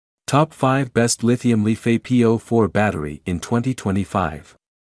Top 5 Best Lithium LiFePO4 Battery in 2025.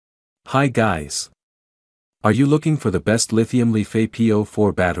 Hi guys! Are you looking for the best Lithium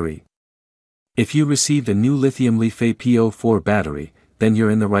LiFePO4 battery? If you received a new Lithium LiFePO4 battery, then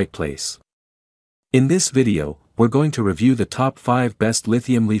you're in the right place. In this video, we're going to review the top 5 best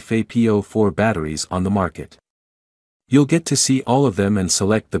Lithium LiFePO4 batteries on the market. You'll get to see all of them and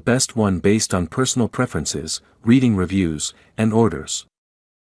select the best one based on personal preferences, reading reviews, and orders.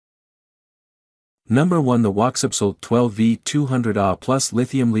 Number 1. The Aliexpress 12V200Ah Plus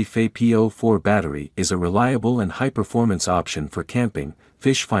Lithium LiFePO4 battery is a reliable and high-performance option for camping,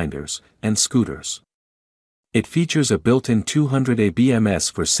 fish finders, and scooters. It features a built-in 200A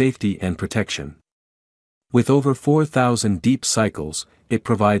BMS for safety and protection. With over 4,000 deep cycles, it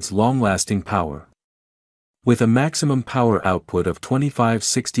provides long-lasting power. With a maximum power output of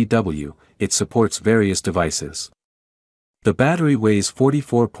 2560 W, it supports various devices. The battery weighs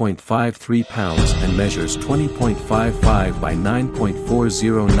 44.53 pounds and measures 20.55 by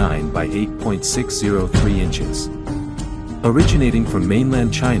 9.409 by 8.603 inches. Originating from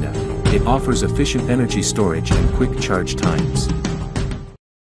mainland China, it offers efficient energy storage and quick charge times.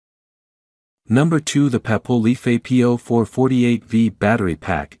 Number 2. The LiFePO4 48V battery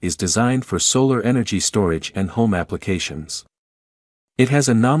pack is designed for solar energy storage and home applications. It has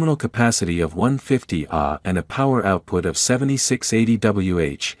a nominal capacity of 150 Ah and a power output of 7680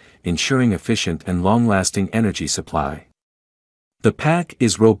 Wh, ensuring efficient and long-lasting energy supply. The pack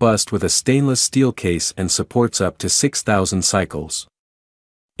is robust with a stainless steel case and supports up to 6,000 cycles.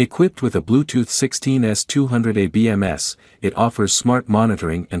 Equipped with a Bluetooth 16S 200A BMS, it offers smart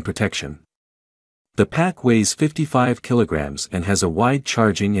monitoring and protection. The pack weighs 55 kilograms and has a wide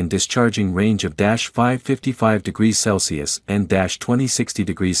charging and discharging range of -555 degrees Celsius and -2060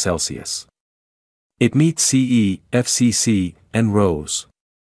 degrees Celsius. It meets CE, FCC, and RoHS.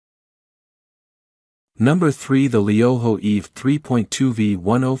 Number 3. The Lioho EVE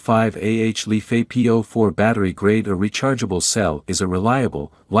 3.2V105Ah LiFePO4 battery grade. A rechargeable cell is a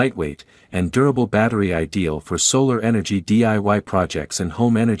reliable, lightweight, and durable battery ideal for solar energy DIY projects and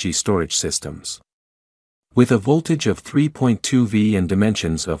home energy storage systems. With a voltage of 3.2 V and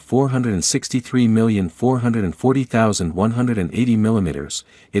dimensions of 463,440,180 mm,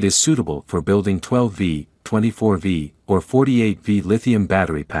 it is suitable for building 12V, 24V, or 48V lithium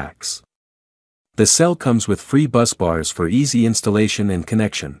battery packs. The cell comes with free bus bars for easy installation and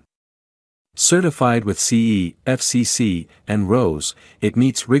connection. Certified with CE, FCC, and RoHS, it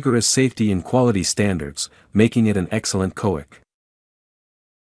meets rigorous safety and quality standards, making it an excellent COIC.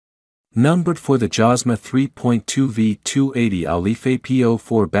 Number 4. The Josma 3.2V280Ah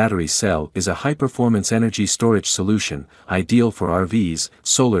LiFePO4 battery cell is a high-performance energy storage solution, ideal for RVs,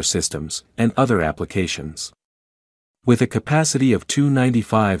 solar systems, and other applications. With a capacity of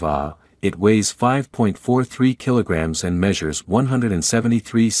 295 Ah, it weighs 5.43 kilograms and measures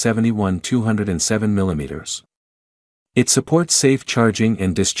 173/71/207 millimeters. It supports safe charging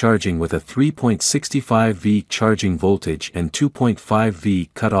and discharging with a 3.65 V charging voltage and 2.5 V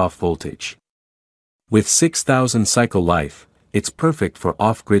cutoff voltage. With 6,000 cycle life, it's perfect for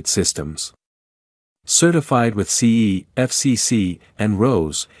off-grid systems. Certified with CE, FCC, and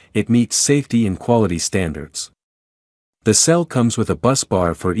RoHS, it meets safety and quality standards. The cell comes with a bus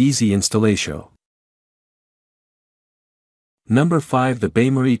bar for easy installation. Number 5. The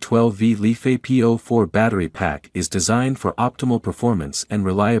Baemery 12V LiFePO4 battery pack is designed for optimal performance and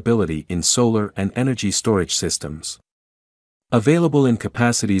reliability in solar and energy storage systems. Available in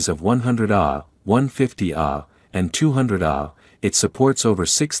capacities of 100 Ah, 150 Ah, and 200 Ah, it supports over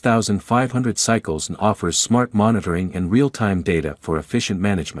 6,500 cycles and offers smart monitoring and real-time data for efficient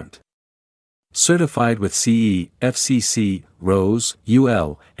management. Certified with CE, FCC, RoHS,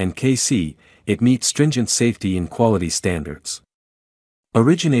 UL, and KC, it meets stringent safety and quality standards.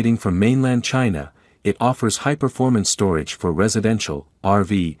 Originating from mainland China, it offers high-performance storage for residential,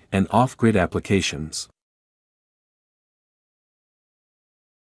 RV, and off-grid applications.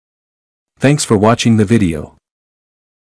 Thanks for watching the video.